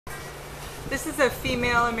This is a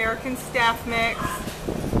female American staff mix,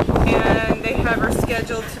 and they have her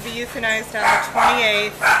scheduled to be euthanized on the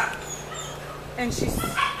 28th. And she's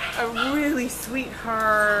a really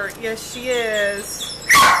sweetheart. Yes, she is.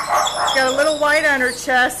 She's got a little white on her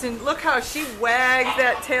chest, and look how she wags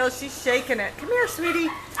that tail. She's shaking it. Come here, sweetie.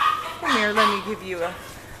 Come here, let me give you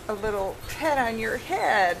a little pet on your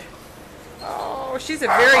head. Oh, she's a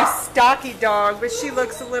very stocky dog, but she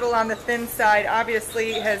looks a little on the thin side.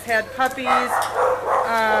 Obviously has had puppies.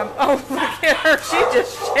 Oh, look at her. She's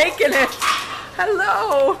just shaking it.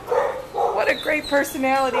 Hello. What a great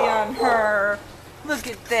personality on her. Look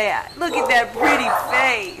at that. Look at that pretty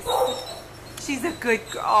face. She's a good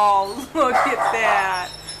girl. Oh, look at that.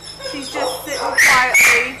 She's just sitting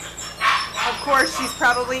quietly. Of course, she's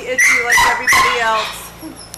probably itchy like everybody else.